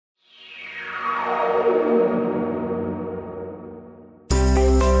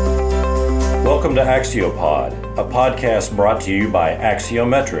Welcome to Axiopod, a podcast brought to you by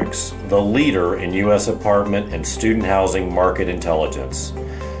Axiometrics, the leader in U.S. apartment and student housing market intelligence.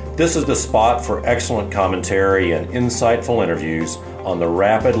 This is the spot for excellent commentary and insightful interviews on the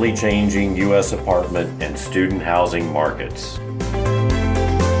rapidly changing U.S. apartment and student housing markets.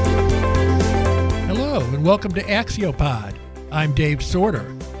 Hello, and welcome to Axiopod. I'm Dave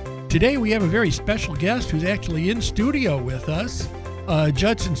Sorter. Today we have a very special guest who's actually in studio with us.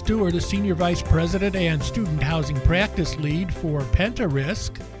 Judson Stewart is Senior Vice President and Student Housing Practice Lead for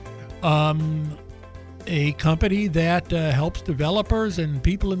Pentarisk, a company that helps developers and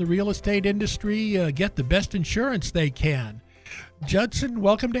people in the real estate industry get the best insurance they can. Judson,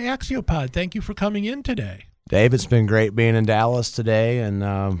 welcome to Axiopod. Thank you for coming in today. Dave, it's been great being in Dallas today, and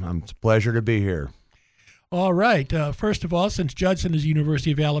it's a pleasure to be here. All right. First of all, since Judson is a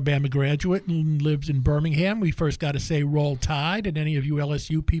University of Alabama graduate and lives in Birmingham, we first got to say roll tide. And any of you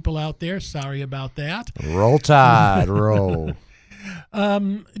LSU people out there, sorry about that. Roll tide, roll.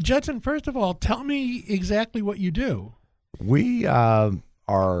 Judson, first of all, tell me exactly what you do. We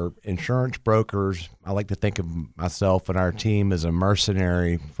are insurance brokers. I like to think of myself and our team as a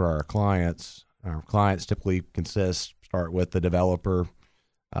mercenary for our clients. Our clients typically start with the developer,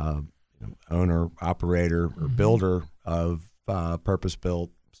 owner, operator, or builder of purpose-built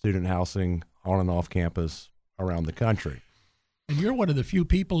student housing on and off campus around the country. And you're one of the few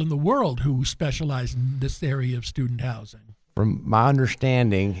people in the world who specialize in this area of student housing. From my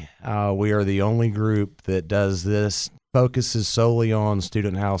understanding, we are the only group that does this, focuses solely on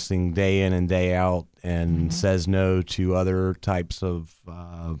student housing day in and day out, and says no to other types of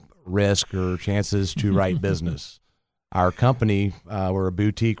risk or chances to write business. Our company, we're a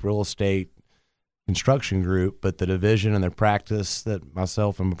boutique real estate construction group, but the division and the practice that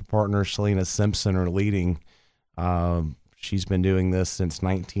myself and my partner, Selena Simpson, are leading, she's been doing this since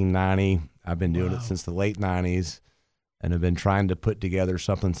 1990. I've been doing it since the late 90s and have been trying to put together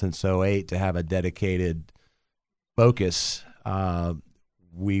something since 2008 to have a dedicated focus.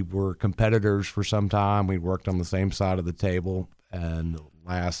 We were competitors for some time. We worked on the same side of the table, and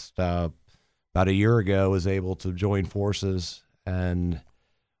last about a year ago, was able to join forces, and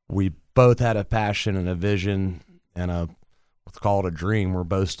we both had a passion and a vision and let's call it a dream. We're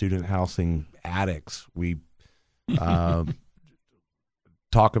both student housing addicts. We talk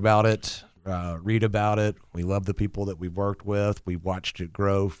about it, read about it. We love the people that we've worked with. We watched it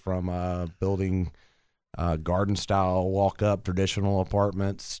grow from building garden-style walk-up traditional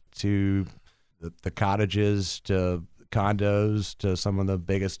apartments to the cottages to condos to some of the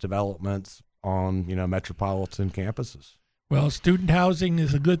biggest developments on, metropolitan campuses. Well, student housing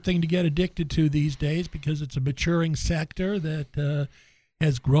is a good thing to get addicted to these days because it's a maturing sector that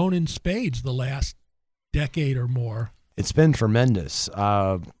has grown in spades the last decade or more. It's been tremendous.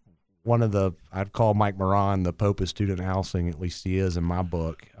 I'd call Mike Moran the Pope of student housing, at least he is in my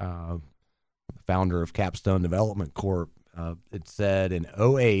book, founder of Capstone Development Corp. It said in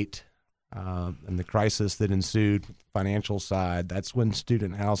 2008, and the crisis that ensued, financial side, that's when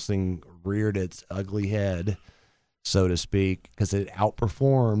student housing reared its ugly head, so to speak, because it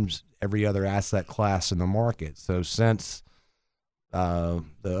outperforms every other asset class in the market. So since the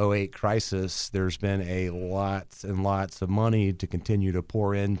 2008 crisis, there's been a lots and lots of money to continue to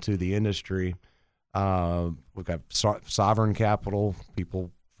pour into the industry. We've got sovereign capital,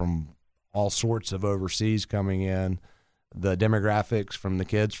 people from all sorts of overseas coming in. The demographics from the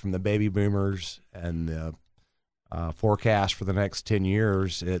kids, from the baby boomers, and the forecast for the next 10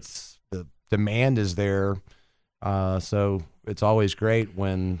 years, the demand is there. So it's always great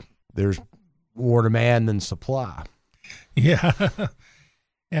when there's more demand than supply. Yeah,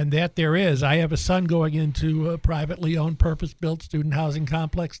 and that there is. I have a son going into a privately owned purpose-built student housing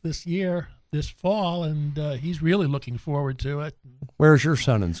complex this fall, and he's really looking forward to it. Where's your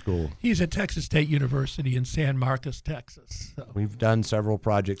son in school? He's at Texas State University in San Marcos, Texas. So. We've done several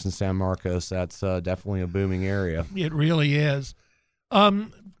projects in San Marcos. That's definitely a booming area. It really is.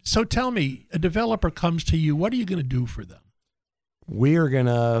 So tell me, a developer comes to you. What are you going to do for them? We are going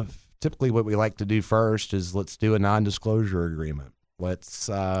to, typically what we like to do first is let's do a non-disclosure agreement. Let's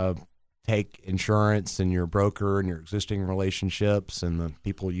take insurance and your broker and your existing relationships and the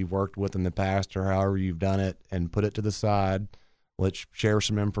people you've worked with in the past or however you've done it and put it to the side. Let's share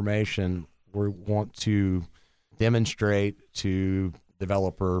some information. We want to demonstrate to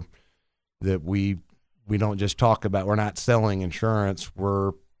developer that we don't just talk about, we're not selling insurance,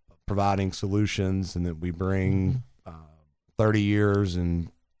 we're providing solutions, and that we bring 30 years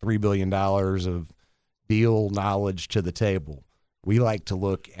and $3 billion of deal knowledge to the table. We like to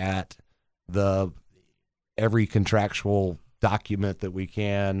look at every contractual document that we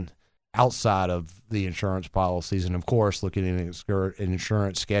can outside of the insurance policies. And of course, looking at an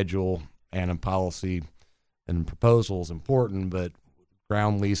insurance schedule and a policy and proposal is important, but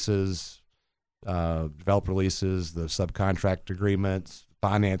ground leases, developer leases, the subcontract agreements,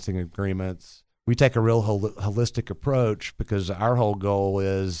 financing agreements, we take a real holistic approach because our whole goal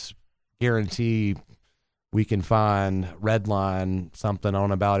is guarantee we can find, redline something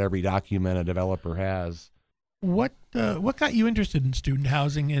on about every document a developer has. What got you interested in student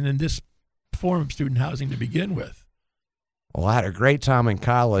housing and in this form of student housing to begin with? Well, I had a great time in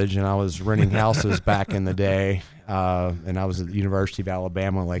college, and I was renting houses back in the day, and I was at the University of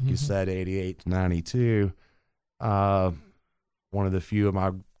Alabama, like you said, 88 to 92. One of the few of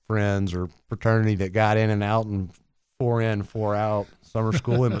my friends or fraternity that got in and out and 4 in, 4 out, summer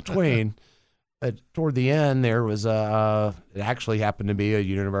school in between. But toward the end, there was it actually happened to be a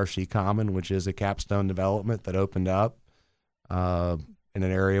University Common, which is a capstone development that opened up in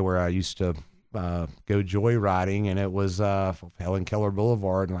an area where I used to go joyriding, and it was Helen Keller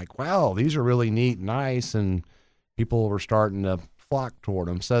Boulevard. And like, wow, these are really neat and nice, and people were starting to flock toward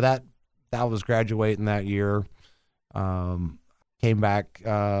them. So that was graduating that year. Came back,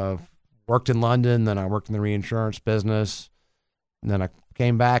 worked in London, then I worked in the reinsurance business, and then I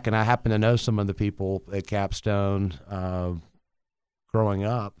came back, and I happened to know some of the people at Capstone growing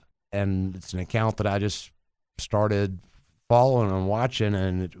up, and it's an account that I just started following and watching,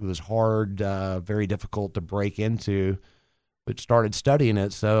 and it was hard, very difficult to break into, but started studying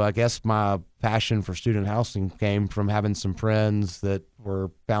it. So I guess my passion for student housing came from having some friends that were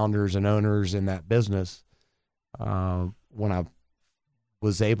founders and owners in that business. When I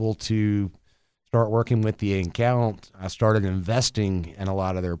was able to start working with the account, I started investing in a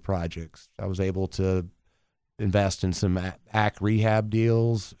lot of their projects. I was able to invest in some AC rehab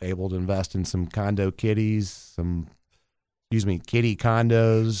deals, able to invest in some condo kitties, kitty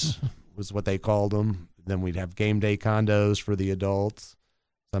condos was what they called them. Then we'd have game day condos for the adults.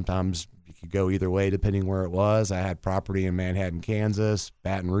 Sometimes you could go either way depending where it was. I had property in Manhattan, Kansas,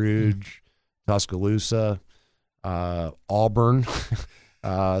 Baton Rouge, Tuscaloosa, Auburn,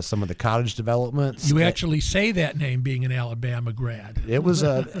 some of the cottage developments. You actually say that name being an Alabama grad. It was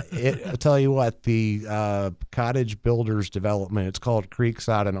I'll tell you what, the cottage builders development, it's called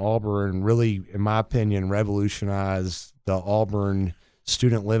Creekside in Auburn, really, in my opinion, revolutionized the Auburn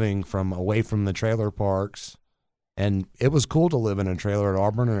student living from away from the trailer parks. And it was cool to live in a trailer at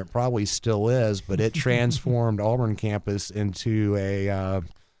Auburn, and it probably still is, but it transformed Auburn campus into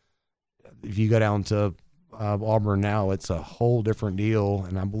if you go down to Auburn now, it's a whole different deal.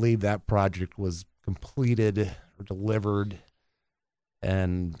 And I believe that project was completed or delivered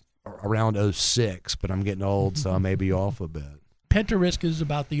and around 06, but I'm getting old, so I may be off a bit. Pentarisk is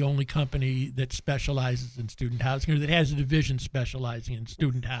about the only company that specializes in student housing, or that has a division specializing in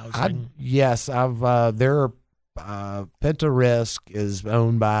student housing. Pentarisk is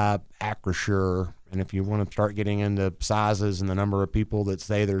owned by Acrisure, and if you want to start getting into sizes and the number of people that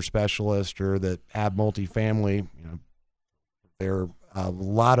say they're specialists or that have multifamily, there are a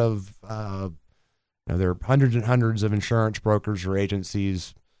lot of there are hundreds and hundreds of insurance brokers or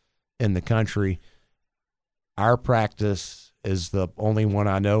agencies in the country. Our practice is the only one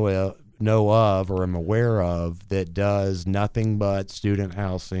I know of or am aware of that does nothing but student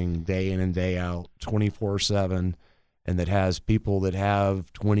housing day in and day out, 24/7, and that has people that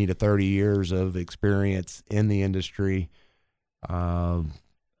have 20 to 30 years of experience in the industry, the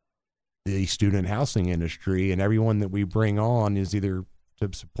student housing industry. And everyone that we bring on is either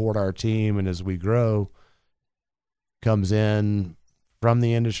to support our team, and as we grow, comes in from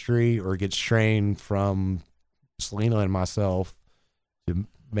the industry or gets trained from Selena and myself to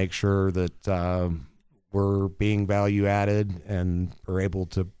make sure that we're being value added and are able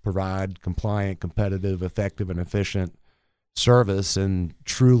to provide compliant, competitive, effective, and efficient service and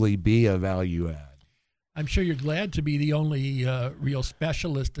truly be a value add. I'm sure you're glad to be the only real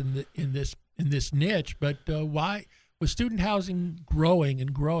specialist in this niche, but why, with student housing growing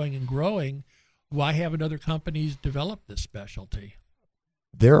and growing and growing, why haven't other companies developed this specialty?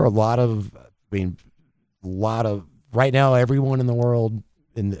 There are right now, everyone in the world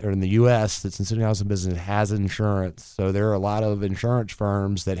in the U.S. that's in student housing business has insurance. So there are a lot of insurance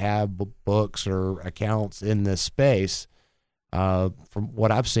firms that have books or accounts in this space. From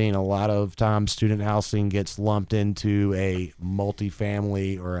what I've seen, a lot of times student housing gets lumped into a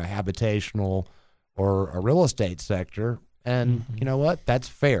multifamily or a habitational or a real estate sector. And you know what? That's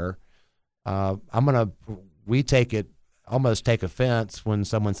fair. We almost take offense when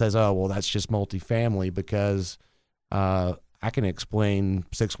someone says, oh, well, that's just multifamily, because I can explain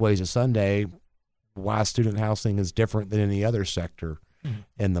 6 ways a Sunday why student housing is different than any other sector.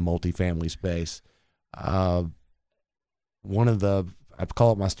 in the multifamily space. I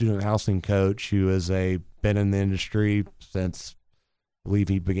call it my student housing coach, who has been in the industry since, I believe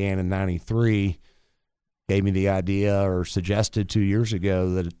he began in '93, gave me the idea, or suggested 2 years ago,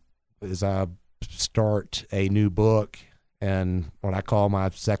 that as I start a new book and what I call my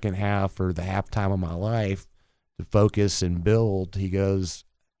second half, or the halftime of my life, to focus and build, he goes,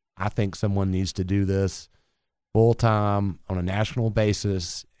 I think someone needs to do this full time on a national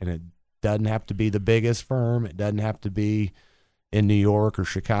basis, and it doesn't have to be the biggest firm. It doesn't have to be in New York or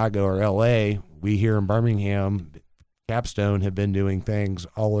Chicago or LA. We here in Birmingham, Capstone, have been doing things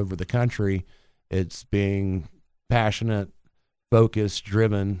all over the country. It's being passionate, focused,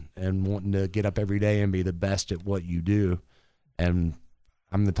 driven, and wanting to get up every day and be the best at what you do. And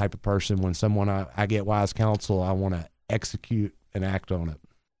I'm the type of person, when someone I get wise counsel, I want to execute and act on it.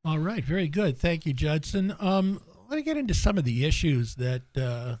 All right, very good. Thank you, Judson. Let me get into some of the issues that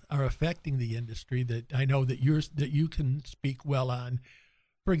are affecting the industry that I know that you can speak well on.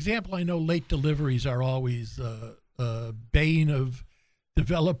 For example, I know late deliveries are always a bane of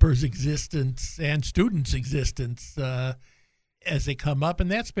developers' existence and students' existence as they come up, and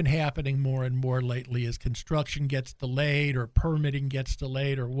that's been happening more and more lately as construction gets delayed or permitting gets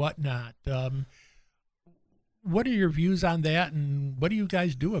delayed or whatnot. What are your views on that, and what do you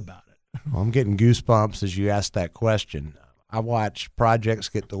guys do about it? Well, I'm getting goosebumps as you ask that question. I watch projects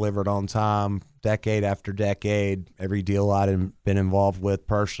get delivered on time, decade after decade. Every deal I'd been involved with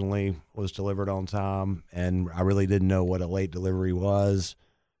personally was delivered on time, and I really didn't know what a late delivery was.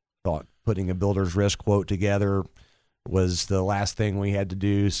 Thought putting a builder's risk quote together was the last thing we had to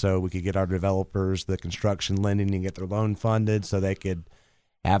do so we could get our developers the construction lending and get their loan funded so they could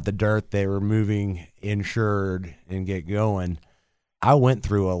have the dirt they were moving insured and get going. I went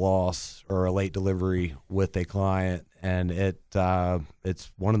through a loss or a late delivery with a client, and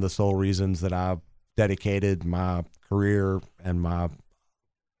it's one of the sole reasons that I've dedicated my career and my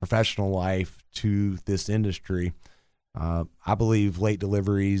professional life to this industry. I believe late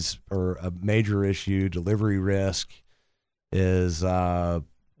deliveries are a major issue. Delivery risk is, I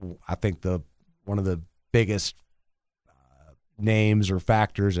think, one of the biggest names or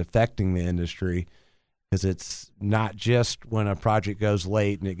factors affecting the industry, because it's not just when a project goes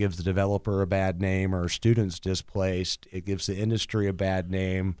late and it gives the developer a bad name or students displaced, it gives the industry a bad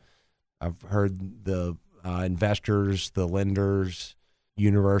name. I've heard the investors, the lenders,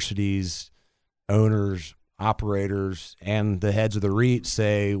 universities, owners, operators, and the heads of the REIT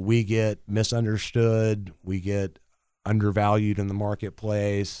say we get misunderstood, we get undervalued in the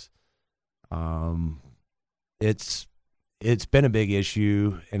marketplace. It's been a big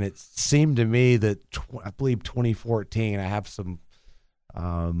issue, and it seemed to me that I believe 2014. I have some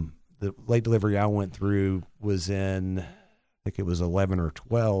the late delivery I went through was in, I think it was 11 or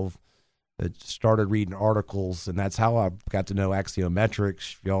 12. That started reading articles, and that's how I got to know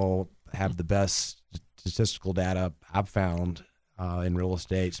Axiometrics. Y'all have the best statistical data I've found in real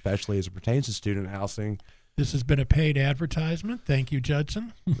estate, especially as it pertains to student housing. This has been a paid advertisement. Thank you,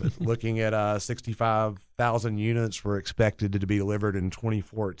 Judson. Looking at 65,000 units were expected to be delivered in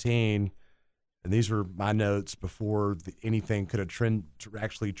 2014. And these were my notes before anything could have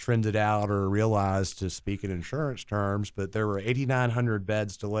actually trended out or realized, to speak in insurance terms. But there were 8,900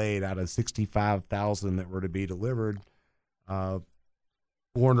 beds delayed out of 65,000 that were to be delivered.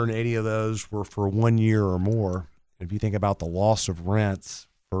 480 of those were for 1 year or more. If you think about the loss of rents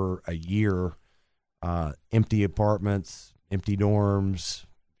for a year, empty apartments, empty dorms,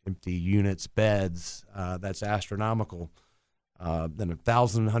 empty units, beds, that's astronomical. Then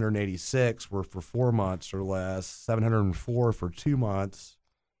 1,186 were for 4 months or less, 704 for 2 months,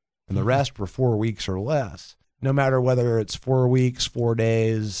 and the rest were 4 weeks or less. No matter whether it's 4 weeks, 4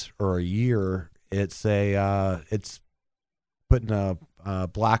 days, or a year, it's putting a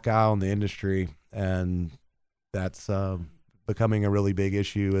black eye on the industry, and that's becoming a really big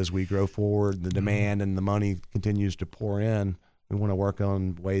issue as we grow forward. The demand and the money continues to pour in. We want to work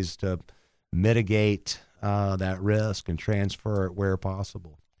on ways to mitigate that risk and transfer it where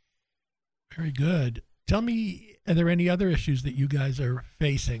possible. Very good. Tell me, are there any other issues that you guys are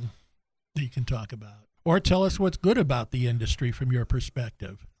facing that you can talk about? Or tell us what's good about the industry from your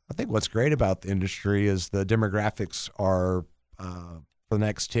perspective. I think what's great about the industry is the demographics are, for the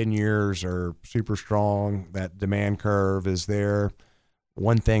next 10 years, are super strong. That demand curve is there.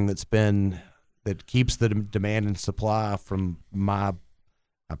 One thing that keeps the demand and supply from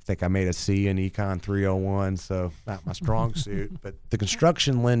I think I made a C in Econ 301, so not my strong suit. But the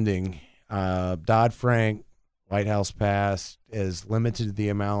construction lending, Dodd-Frank, White House passed, has limited the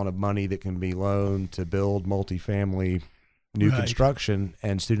amount of money that can be loaned to build multifamily new Right. construction,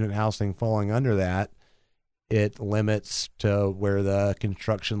 and student housing falling under that, it limits to where the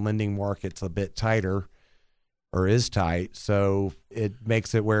construction lending market's a bit tighter or is tight. So it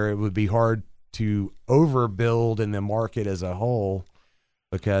makes it where it would be hard to overbuild in the market as a whole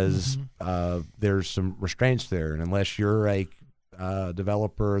because there's some restraints there. And unless you're a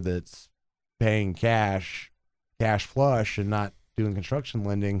developer that's paying cash flush and not doing construction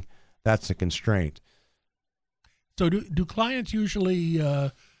lending, that's a constraint. So do clients usually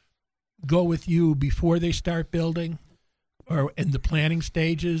go with you before they start building, or in the planning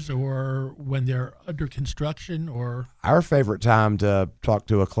stages, or when they're under construction? Or Our favorite time to talk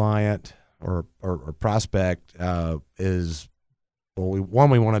to a client or prospect is, well,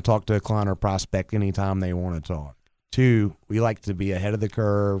 we want to talk to a client or prospect anytime they want to talk. 2, we like to be ahead of the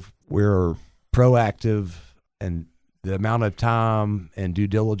curve. We're proactive, and the amount of time and due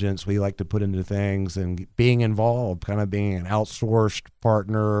diligence we like to put into things and being involved, kind of being an outsourced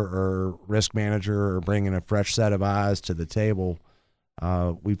partner or risk manager or bringing a fresh set of eyes to the table.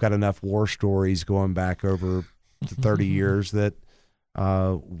 We've got enough war stories going back over 30 years that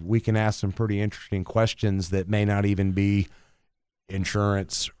we can ask some pretty interesting questions that may not even be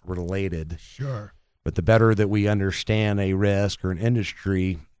insurance related. Sure. But the better that we understand a risk or an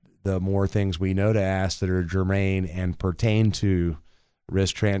industry, the more things we know to ask that are germane and pertain to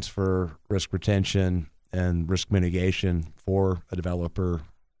risk transfer, risk retention, and risk mitigation for a developer,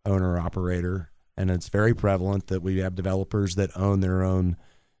 owner, operator. And it's very prevalent that we have developers that own their own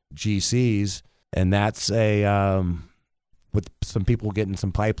GCs, and that's with some people getting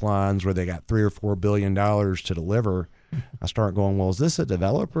some pipelines where they got $3 or $4 billion to deliver. I start going, well, is this a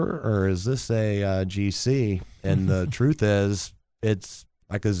developer or is this a GC? And the truth is, it's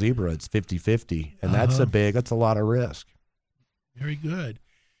like a zebra. It's 50-50, and that's a lot of risk. Very good.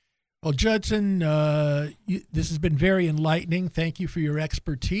 Well, Judson, this has been very enlightening. Thank you for your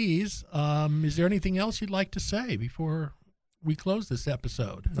expertise. Is there anything else you'd like to say before we close this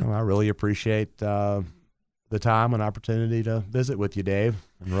episode? I really appreciate the time and opportunity to visit with you, Dave,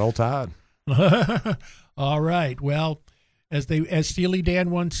 and roll tide. All right. Well, as Steely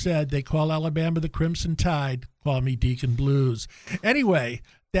Dan once said, they call Alabama the Crimson Tide. Call me Deacon Blues. Anyway,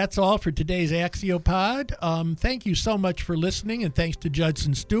 that's all for today's AxioPod. Thank you so much for listening, and thanks to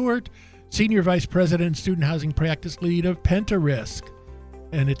Judson Stewart, Senior Vice President and Student Housing Practice Lead of Pentarisk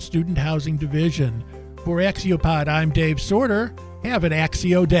and its Student Housing Division. For AxioPod, I'm Dave Sorter. Have an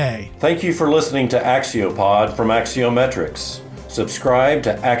Axio Day. Thank you for listening to AxioPod from Axiometrics. Subscribe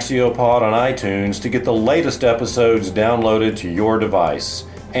to AxioPod on iTunes to get the latest episodes downloaded to your device.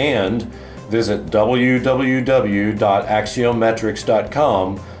 And visit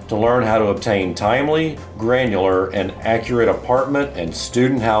www.axiometrics.com to learn how to obtain timely, granular, and accurate apartment and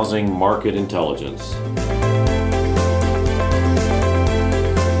student housing market intelligence.